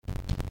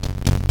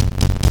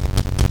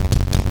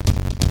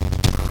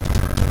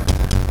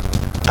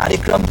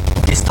कार्यक्रम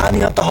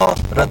स्थानीय तह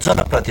र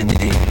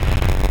जनप्रतिनिधि।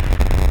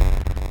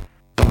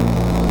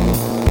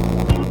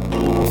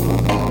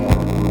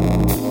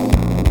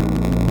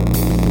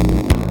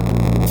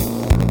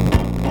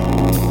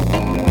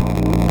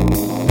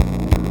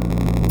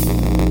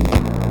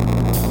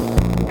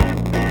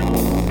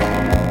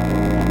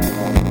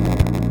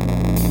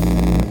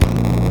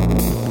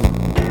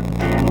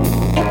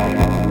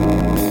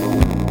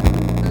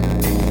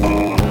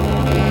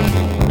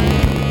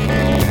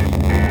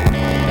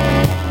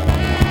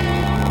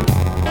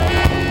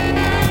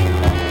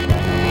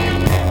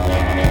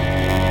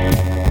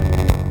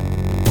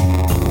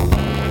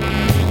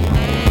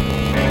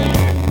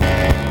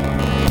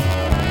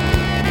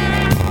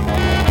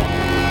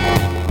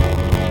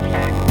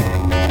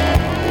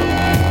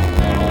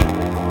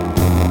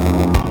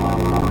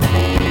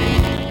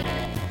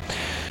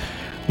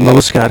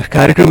 नमस्कार,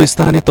 कार्यक्रम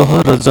स्थानीय तह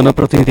र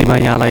जनप्रतिनिधिमा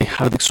यहाँलाई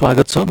हार्दिक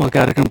स्वागत छ। म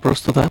कार्यक्रम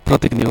प्रस्तुता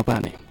प्रतीक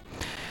न्यौपाने।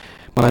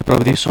 मलाई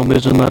प्रविधि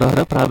संयोजनमा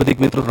रहेर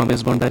प्राविधिक मित्र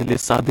रमेश भण्डारीले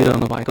साथ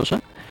दिइरहनु भएको छ।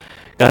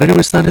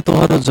 कार्यक्रम स्थानीय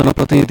तह र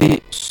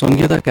जनप्रतिनिधि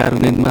संघीयता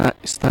कार्यान्वयनमा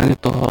स्थानीय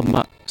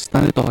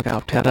तहका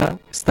अप्ठ्यारा,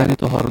 स्थानीय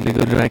तहहरूले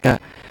गरिरहेका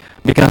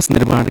विकास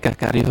निर्माणका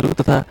कार्यहरू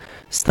तथा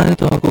स्थानीय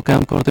तहको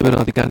काम कर्तव्य र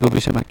अधिकारको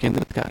विषयमा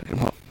केन्द्रित कार्यक्रम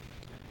हो।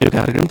 यो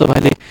कार्यक्रम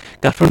तपाईले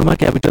काठमाडौँमा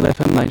क्यापिटल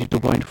एफएम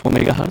 92.4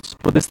 मेगाहर्ज,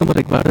 प्रदेश नम्बर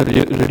 1 बाट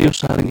रेडियो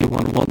सारङ्गी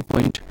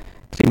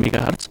 101.3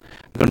 मेगाहर्ज,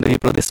 गण्डकी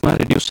प्रदेशमा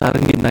रेडियो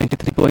सारङ्गी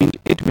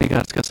 93.8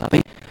 मेगाहर्जका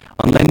साथै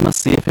अनलाइनमा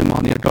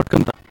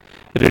cfmonline.com र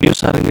रेडियो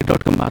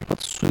सारङ्गी.com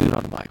मार्फत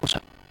सुनिरहनु भएको छ।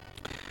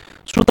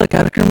 श्रोता,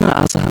 कार्यक्रममा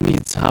आज हामी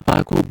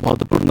झापाको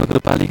भद्रपुर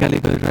नगरपालिकाले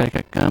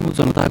गरिरहेका काम,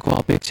 जनताको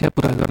अपेक्षा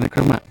पूरा गर्ने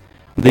क्रममा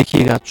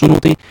देखिएका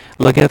चुनौती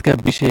लगायतका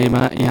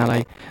विषयमा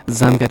यहाँलाई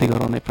जानकारी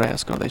गराउने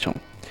प्रयास गर्दैछौँ।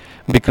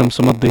 विक्रम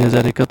सम्वत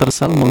 2071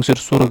 साल मङ्सिर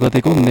 16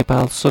 गतेको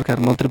नेपाल सरकार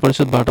मन्त्री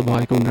परिषदबाट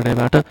भएको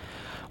निर्णयबाट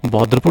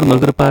भद्रपुर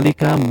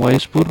नगरपालिका,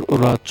 महेशपुर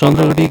र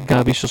चन्द्रगढी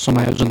गाविस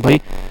समायोजन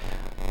भई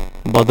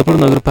भद्रपुर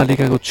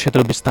नगरपालिकाको क्षेत्र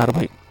विस्तार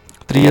भई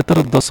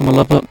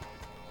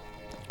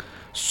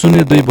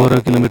 73.02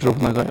 वर्ग किलोमिटर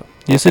हुन गयो।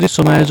 यसरी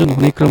समायोजन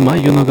हुने क्रममा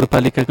यो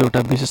नगरपालिकाको एउटा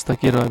विशेषता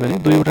के रह्यो भने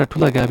दुईवटा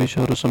ठूला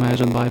गाविसहरू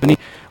समायोजन भए पनि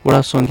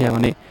वडा सङ्ख्या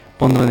भने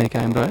 15 नै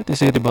कायम रह्यो।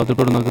 त्यसैगरी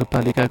भद्रपुर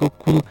नगरपालिकाको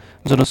कुल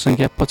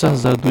जनसङ्ख्या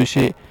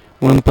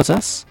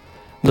 50,249,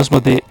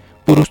 जसमध्ये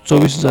पुरुष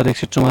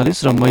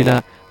 24,144 र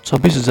महिला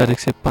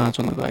 26,105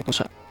 हुन गएको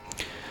छ।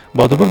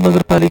 भद्रपुर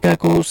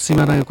नगरपालिकाको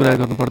सिमानाको कुरा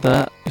गर्नुपर्दा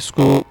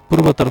यसको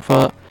पूर्वतर्फ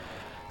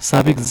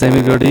साबिक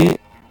ज्यामिरगढी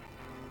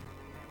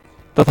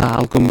तथा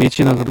हालको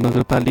मेची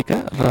नगरपालिका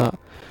र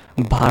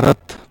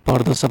भारत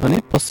पर्दछ भने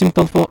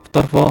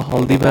पश्चिमतर्फ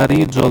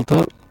हल्दीबारी,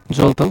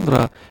 जलथल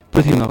र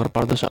पृथ्वीनगर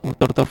पर्दछ।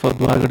 उत्तरतर्फ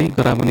दुवागढी,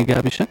 गरामुनि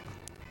गाविस,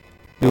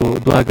 यो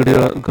दुवागढी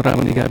र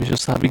गरामुनि गाविस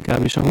साबिक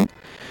गाविस हुन्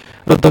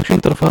र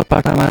दक्षिणतर्फ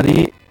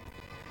पाटामारी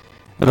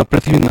र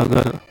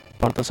पृथ्वीनगर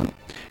पर्दछन्।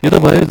 यो त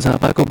भयो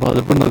झापाको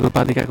भद्रपुर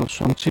नगरपालिकाको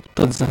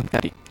संक्षिप्त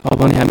जानकारी। अब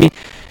भने हामी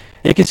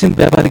एकैछिन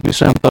व्यापारिक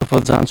विश्रामतर्फ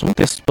जान्छौँ।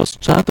 त्यस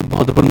पश्चात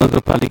भद्रपुर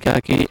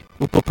नगरपालिकाकी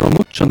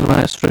उपप्रमुख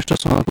चन्द्रमा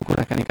श्रेष्ठसँगको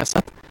कुराकानीका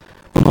साथ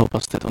पुनः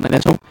उपस्थित हुने नै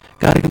छौँ।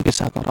 कार्यक्रमकै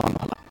साथमा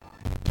रहनुहोला।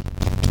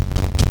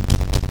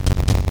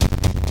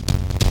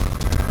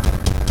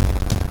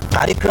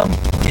 कार्यक्रम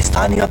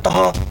स्थानीय तह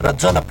र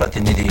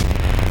जनप्रतिनिधि।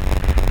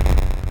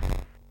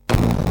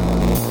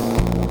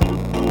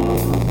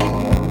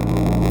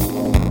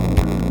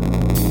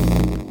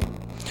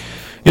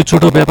 यो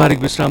छोटो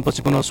व्यापारिक विश्रामपछि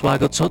पुनः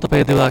स्वागत छ।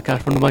 तपाईँ देवा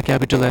काठमाडौँमा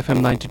क्यापिटल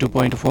एफएम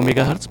 92.4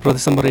 मेगाहर्ज,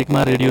 प्रदेश नम्बर 1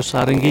 मा रेडियो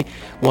सारङ्गी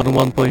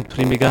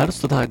 101.3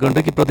 मेगाहर्ज तथा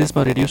गण्डकी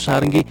प्रदेशमा रेडियो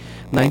सारङ्गी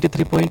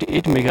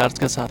 93.8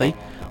 मेगाहर्जका साथै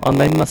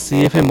अनलाइनमा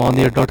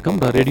cfmonline.com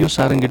र रेडियो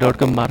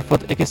सारङ्गी.com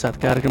मार्फत एकैसाथ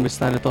कार्यक्रम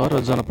स्थानीय तह र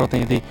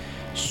जनप्रतिनिधि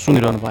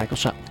सुनिरहनु भएको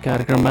छ।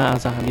 कार्यक्रममा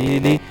आज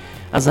हामी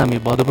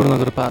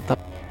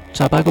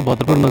झापाको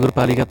भद्रपुर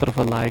नगरपालिकातर्फ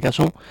लागेका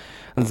छौँ।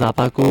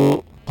 झापाको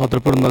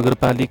भद्रपुर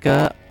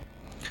नगरपालिका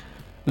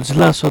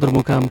जिल्ला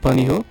सदरमुकाम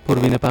पनि हो।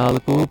 पूर्वी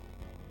नेपालको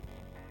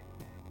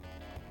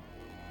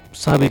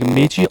साबिक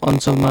मेची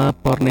अञ्चलमा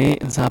पर्ने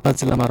झापा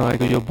जिल्लामा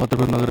रहेको यो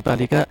भद्रपुर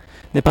नगरपालिका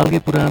नेपालकै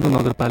पुरानो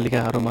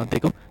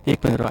नगरपालिकाहरूमध्येको एक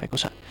पनि रहेको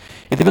छ।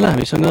 यति बेला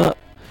हामीसँग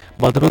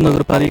भद्रपुर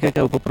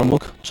नगरपालिकाका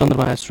उपप्रमुख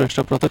चन्द्रमा श्रेष्ठ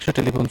प्रत्यक्ष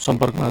टेलिफोन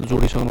सम्पर्कमा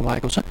जोडिसक्नु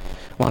भएको छ।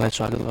 उहाँलाई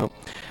स्वागत गरौँ।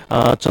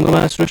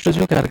 चन्द्रमा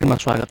श्रेष्ठज्यू, कार्यक्रममा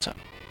स्वागत छ।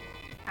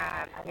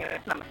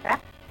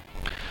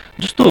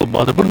 जस्तो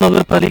भद्रपुर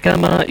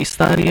नगरपालिकामा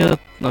स्थानीय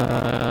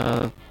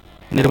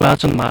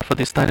निर्वाचन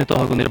मार्फत, स्थानीय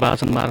तहको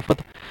निर्वाचन मार्फत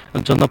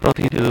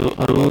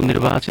जनप्रतिनिधिहरू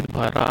निर्वाचित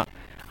भएर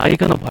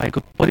आइकन भएको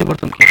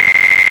परिवर्तन के हो?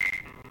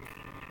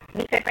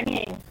 निश्चय पनि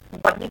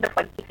बदलिँदो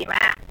परिस्थितिमा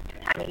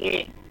हामीले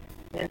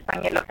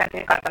संघीय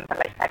लोकतान्त्रिक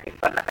गणतन्त्रलाई स्थापित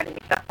गर्नका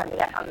निमित्त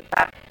संविधान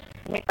अनुसार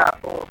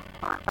नेताको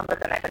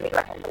संरचनाको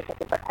निर्वाचन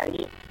भइसके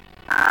पछाडि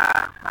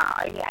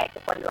अहिले आएको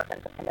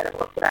परिवर्तनको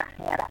सन्दर्भको कुरा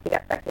यहाँ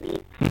राखिराख्दाखेरि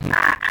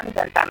आम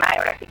जनतामा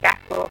एउटा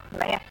विकासको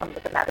नयाँ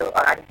संरचनाहरू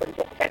अगाडि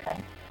बढिरहेका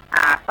छन्।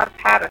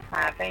 सरकार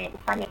चाहिँ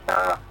स्थानीय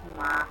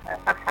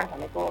सरकार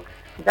भनेको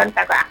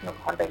जनताको आफ्नो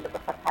घर दैलोको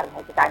सरकार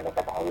भएको कारणले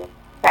गर्दाखेरि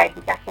चाहे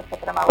विकासको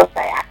क्षेत्रमा होस्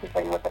चाहे आर्थिक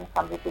परिवर्तन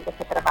समृद्धिको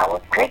क्षेत्रमा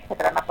होस् हरेक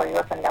क्षेत्रमा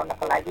परिवर्तन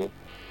ल्याउनको लागि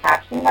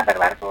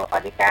सिंहदरबारको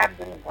अधिकार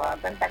जुन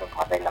जनताको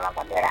घर दैलोमा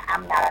भन्ने एउटा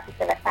आम नारा थियो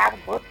त्यसलाई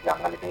सारभूत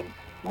ढङ्गले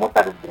मूर्त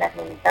रूप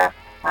दिनको निमित्त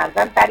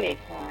जनताले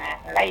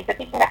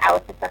जतिखेर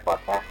आवश्यकता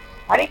पर्छ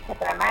हरेक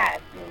क्षेत्रमा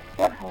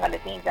त्यो ढङ्गले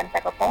चाहिँ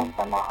जनताको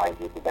पहुँचसम्म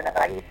अभिवृद्धि गर्नको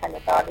लागि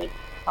स्थानीय तहले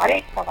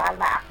हरेक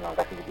सवालमा आफ्नो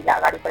गतिविधिलाई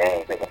अगाडि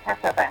बढाइरहेको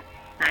यथार्थता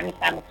हामी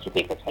सामु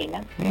छिपेको छैन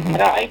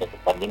र अहिलेको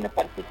बदलिने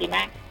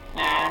परिस्थितिमा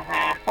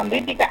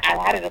समृद्धिको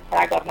आधारहरू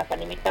खडा गर्नको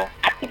निमित्त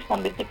आर्थिक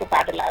समृद्धिको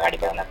बाटोलाई अगाडि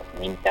बढाउनको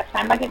निमित्त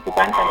सामाजिक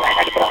रूपान्तरणलाई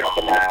अगाडि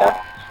बढाउनको निमित्त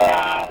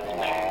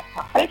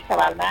हरेक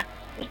सवालमा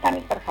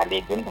स्थानीय सरकारले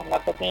जुन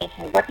ढङ्गको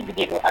चाहिँ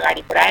गतिविधिहरू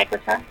अगाडि बढाएको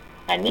छ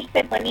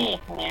निश्चय पनि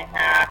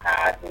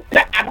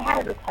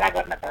आधारहरू खडा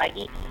गर्नको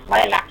लागि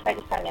मलाई लाग्छ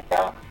कि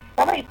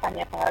सबै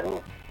स्थानीय तहहरू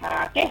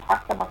केही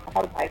हदसम्म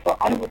सफल भएको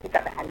अनुभूति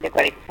तपाईँ हामीले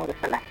गरेको छौँ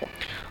जस्तो लाग्छ।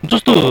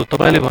 जस्तो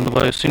तपाईँले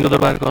भन्नुभयो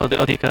सिंहदरबारको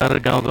अधिकार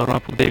गाउँघरमा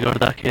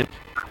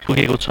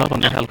पुगेको छ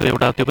भन्ने खालको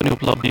एउटा त्यो पनि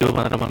उपलब्धि हो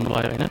भनेर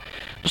भन्नुभयो होइन।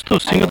 जस्तो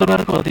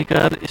सिंहदरबारको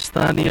अधिकार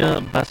स्थानीय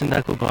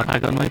बासिन्दाको घर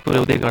आँगनमै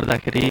पुर्याउँदै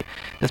गर्दाखेरि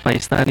त्यसमा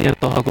स्थानीय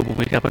तहको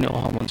भूमिका पनि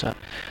अहम हुन्छ।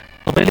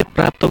 तपाईँहरूले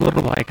प्राप्त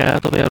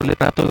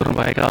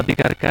गर्नुभएका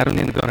अधिकार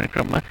कार्यान्वयन गर्ने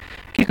क्रममा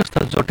के कस्ता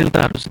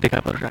जटिलताहरू चाहिँ देखा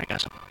परिरहेका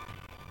छन्?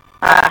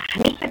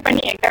 निश्चय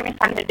पनि एकदमै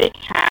सान्दर्भिक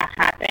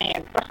चाहिँ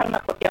प्रसङ्ग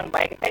कोट्याउनु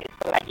भएको छ।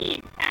 यसको लागि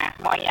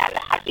म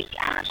यहाँलाई हार्दिक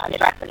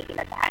धन्यवाद पनि दिन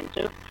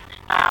चाहन्छु।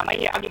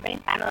 मैले अघि पनि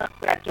सानो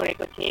कुरा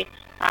जोडेको थिएँ,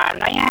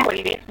 नयाँ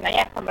परिवेश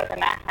नयाँ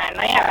संरचना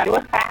नयाँ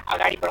व्यवस्था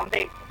अगाडि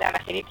बढाउँदै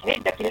जाँदाखेरि धेरै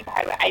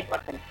जटिलताहरू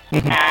आइपर्छन्।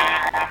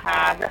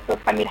 जस्तो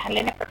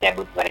संविधानले नै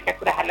प्रत्याभूत गरेका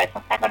कुराहरूलाई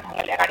संस्थागत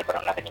ढङ्गले अगाडि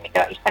बढाउनको निमित्त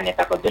स्थानीय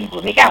तहको जुन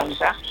भूमिका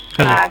हुन्छ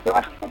त्यो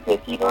अत्यन्तै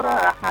पेचिलो र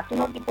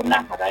चुनौतीपूर्ण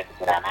रहेको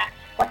कुरामा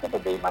कसैको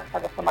दुई मत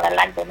छ जस्तो मलाई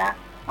लाग्दैन।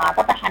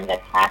 तपाईँ हामीलाई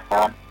थाहा छ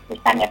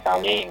स्थानीय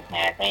तहले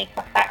चाहिँ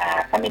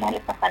संविधानले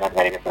संस्थागत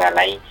गरेको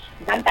कुरालाई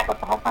जनताको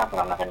तहसम्म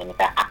पुर्याउनको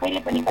निमित्त आफैले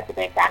पनि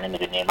कतिपय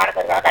कानुनहरू निर्माण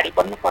गरेर अगाडि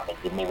बढ्नुपर्ने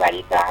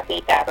जिम्मेवारी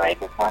जवाबदेहिता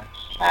रहेको छ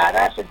र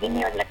त्यो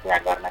जिम्मेवारीलाई पुरा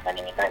गर्नका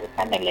निमित्त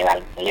स्थानीय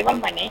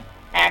लेभलमा नै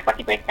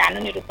कतिपय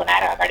कानुनहरू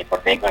बनाएर अगाडि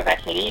बढ्दै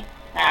गर्दाखेरि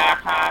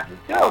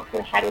त्यो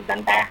कुराहरू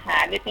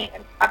जनताले चाहिँ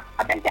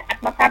अत्यन्तै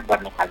आत्मसात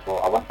गर्ने खालको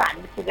अवस्था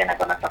हामीले सृजना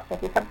गर्न सक्छौँ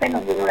कि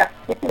सक्दैनौँ। यो एउटा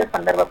त्यतिको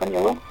सन्दर्भ पनि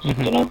हो,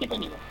 चुनौती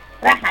पनि हो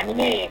र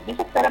हामीले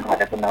विशेष गरेर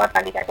भद्रपुर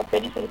नगरपालिकाको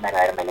पेरिफेरीमा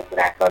रहेर मैले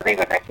कुरा गर्दै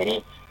गर्दाखेरि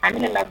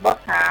हामीले लगभग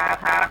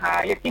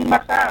यो 3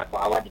 वर्षको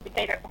अवधि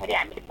बिताइराख्दाखेरि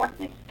हामीले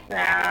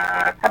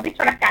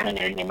 25-26वटा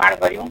कानुनहरू निर्माण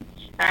गऱ्यौँ।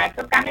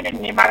 त्यो कानुनहरू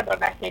निर्माण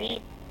गर्दाखेरि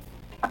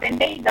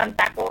अत्यन्तै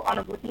जनताको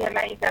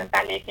अनुभूतिहरूलाई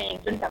जनताले चाहिँ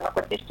जुन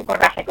ढङ्गको दृष्टिकोण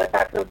राखेको छ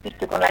त्यो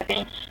दृष्टिकोणलाई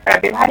चाहिँ एउटा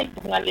व्यवहारिक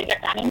ढङ्गले र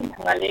कानुनी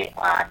ढङ्गले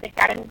चाहिँ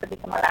कार्यान्वयनको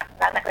दिशामा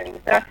लानको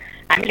निमित्त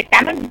हामीले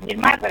कानुन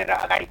निर्माण गरेर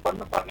अगाडि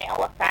बढ्नुपर्ने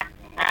अवस्था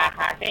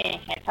चाहिँ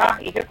छ।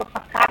 हिजोको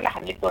संस्कारलाई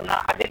हामीले तोड्न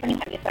अझै पनि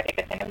हामीले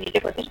सकेका छैनौँ,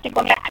 हिजोको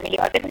दृष्टिकोणलाई हामीले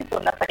अझै पनि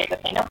तोड्न सकेका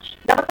छैनौँ।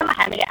 जबसम्म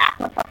हामीले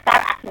आफ्नो संस्कार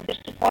आफ्नो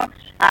दृष्टिकोण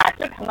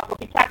त्यो ढङ्गको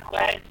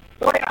विचारहरूलाई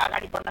तोडेर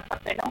अगाडि बढ्न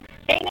सक्दैनौँ,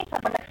 त्यही नै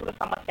सबभन्दा ठुलो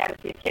समस्याहरू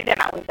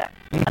सिर्जना हुन्छ।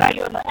 र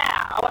यो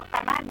नयाँ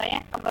अवस्थामा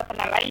नयाँ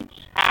संरचनालाई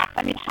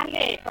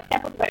संविधानले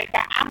प्रत्याभूत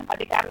गरेका आम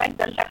अधिकारलाई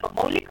जनताको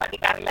मौलिक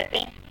अधिकारलाई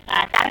चाहिँ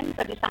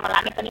कार्यान्वयनको दिशामा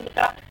लानको निमित्त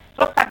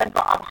स्रोत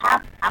साधनको अभाव,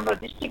 हाम्रो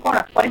दृष्टिकोण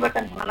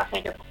परिवर्तन हुन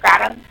नसकेको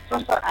कारण,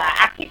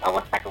 आर्थिक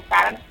अवस्थाको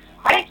कारण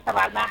हरेक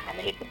सवालमा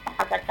हामीले त्यस्ता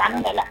खालका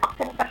कानुनहरूलाई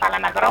अक्षरशः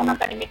पालना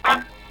गराउनका निमित्त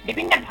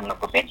विभिन्न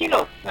ढङ्गको पेचिलो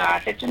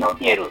त्यो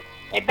चुनौतीहरू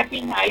यद्यपि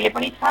अहिले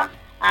पनि छ।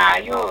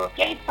 यो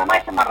केही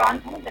समयसम्म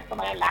रहन्छन् जस्तो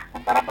मलाई लाग्छ,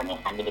 तर पनि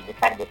हामीले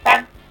बिस्तार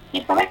ती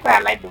सबै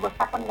कुरालाई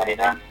व्यवस्थापन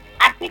गरेर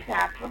आर्थिक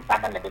स्रोत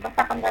साधनलाई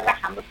व्यवस्थापन गरेर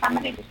हाम्रो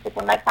सामाजिक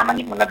दृष्टिकोणलाई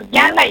सामाजिक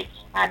मनोविज्ञानलाई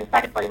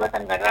बिस्तारै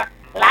परिवर्तन गरेर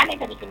लाने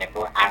गरिकनको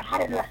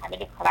आधारहरू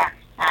हामीले खडा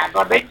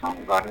गर्दैछौँ,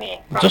 गर्ने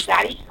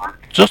जारी छ।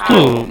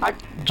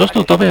 जस्तो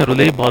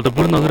तपाईँहरूले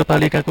भद्रपुर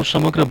नगरपालिकाको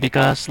समग्र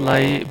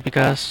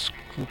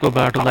विकासको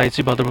बाटोलाई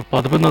चाहिँ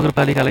भद्रपुर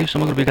नगरपालिकालाई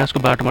समग्र विकासको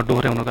बाटोमा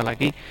डोर्याउनका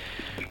लागि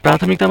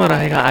प्राथमिकतामा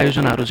राखेका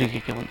आयोजनाहरू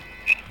चाहिँ के हुन्?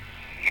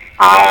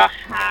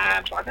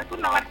 भद्रपुर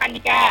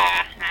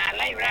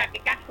नगरपालिकालाई एउटा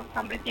विकासको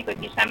समृद्धिको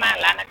दिशामा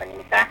लानको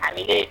निमित्त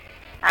हामीले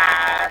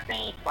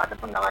चाहिँ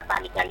भद्रपुर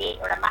नगरपालिकाले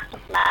एउटा मास्टर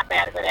प्लान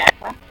तयार गरेका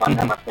छ।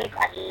 15 वर्षीय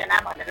कार्ययोजना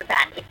भनेर चाहिँ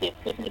हामीले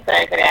त्यो पनि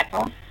तयार गरेका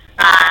छौँ।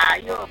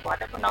 यो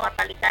भद्रपुर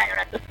नगरपालिका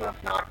एउटा दोस्रो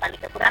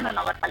नगरपालिका पुरानो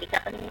नगरपालिका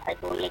पनि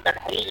भएको उल्ले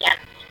गर्दाखेरि यहाँ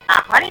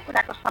हरेक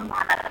कुराको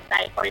सम्भावना,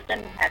 चाहे पर्यटन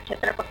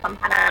क्षेत्रको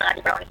सम्भावना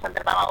अगाडि बढाउने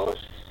सन्दर्भमा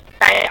होस्,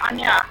 चाहे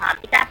अन्य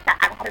विकासका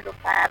आधारहरू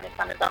खडाउने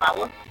सन्दर्भमा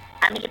होस्,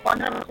 हामीले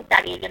 15 वर्ष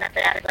कार्ययोजना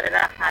तयार गरेर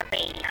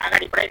चाहिँ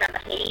अगाडि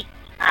बढाइरहँदाखेरि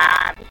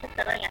विशेष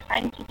गरेर यहाँ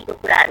साइन्स सिटीको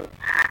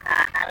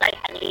कुराहरूलाई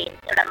हामीले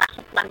एउटा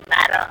मास्टर प्लान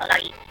बनाएर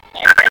अगाडि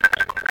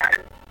बढाइरहेको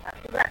कुराहरू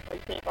सुरुवात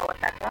भइसकेको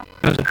अवस्था छ।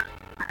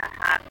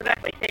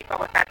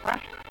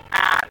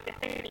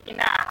 त्यस्तै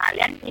गरिकन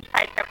ल्यान्ड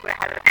साइडका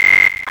कुराहरू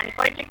अनि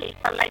पर्यटकीय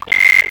स्थललाई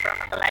चाहिँ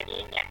बढाउनको लागि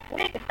यहाँ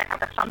धेरै त्यस्ता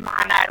खालका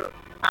सम्भावनाहरू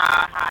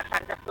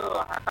छन्। जस्तो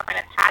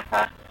तपाईँलाई थाहा छ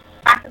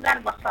 5000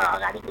 वर्ष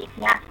अगाडिको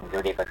इतिहास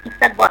जोडिएको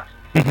तिब्बत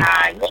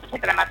यही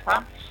क्षेत्रमा छ।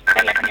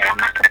 त्यसलाई पनि एउटा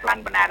मास्टर प्लान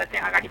बनाएर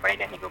चाहिँ अगाडि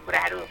बढाइरहेको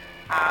कुराहरू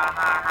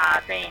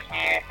चाहिँ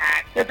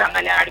त्यो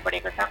ढङ्गले अगाडि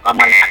बढेको छ।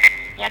 कमल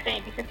यहाँ चाहिँ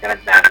विशेष गरेर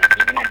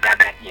विभिन्न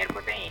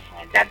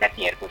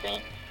जातिहरूको चाहिँ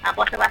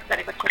बसोबास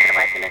गरेको क्षेत्र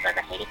भएकोले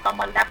गर्दाखेरि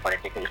कमलदा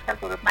पर्यटकीय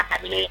स्थलको रूपमा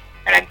हामीले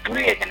एउटा गुरु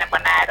योजना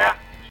बनाएर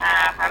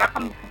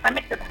रकम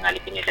समेत ढङ्गले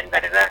विनियोजन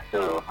गरेर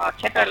त्यो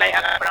क्षेत्रलाई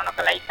अगाडि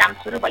बढाउनको लागि काम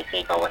सुरु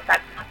भइसकेको अवस्था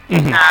छ।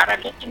 र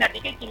लेखी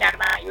नदीकै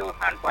किनारमा यो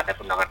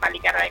भद्रपुर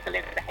नगरपालिका रहेकोले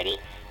गर्दाखेरि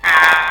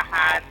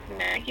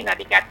लेखी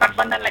नदीका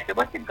तटबन्धनलाई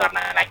व्यवस्थित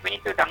गर्नलाई पनि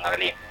त्यो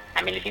ढङ्गले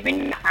हामीले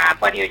विभिन्न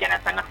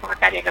परियोजनासँग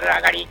सहकार्य गरेर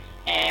अगाडि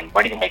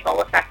बढिरहेको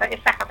अवस्था छ।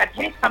 यस्ता खालका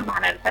धेरै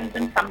सम्भावनाहरू छन्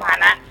जुन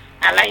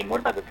सम्भावनालाई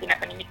मूर्त रूप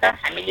दिनको निमित्त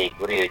हामीले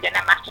गुरु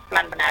योजना मास्टर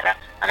प्लान बनाएर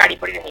अगाडि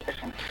बढिरहेका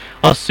छौँ।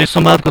 हस्, यो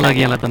संवादको लागि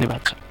यहाँलाई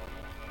धन्यवाद छ।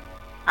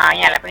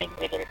 यहाँलाई पनि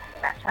धेरै धेरै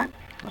धन्यवाद छ।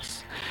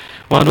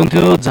 उहाँ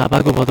हुनुहुन्थ्यो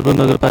झापाको भद्रपुर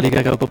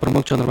नगरपालिकाका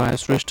उपप्रमुख चन्द्र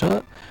श्रेष्ठ।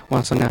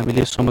 उहाँसँग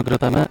हामीले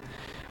समग्रतामा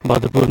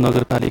भद्रपुर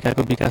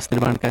नगरपालिकाको विकास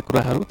निर्माणका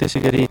कुराहरू, त्यसै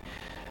गरी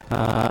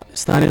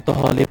स्थानीय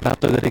तहले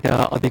प्राप्त गरेका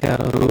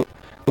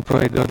अधिकारहरूको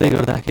प्रयोग गर्दै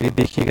गर्दाखेरि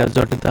देखिएका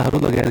जटिलताहरू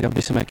लगायतका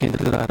विषयमा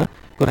केन्द्रित रहेर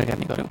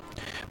कुराकानी गऱ्यौँ।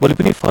 भोलि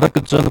पनि फरक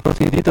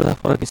जनप्रतिनिधि तथा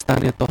फरक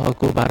स्थानीय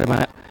तहको बारेमा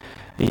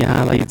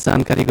यहाँलाई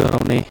जानकारी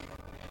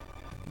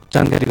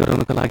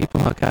गराउनका लागि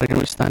पुनः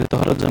कार्यक्रम स्थानीय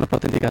तह र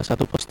जनप्रतिनिधिका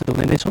साथ उपस्थित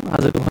हुने नै छौँ।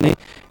 आजको भने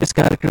यस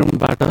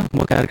कार्यक्रमबाट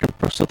म कार्यक्रम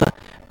प्रस्तुता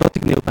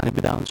प्रतीक नेउपाने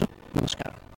बिदा हुन्छु।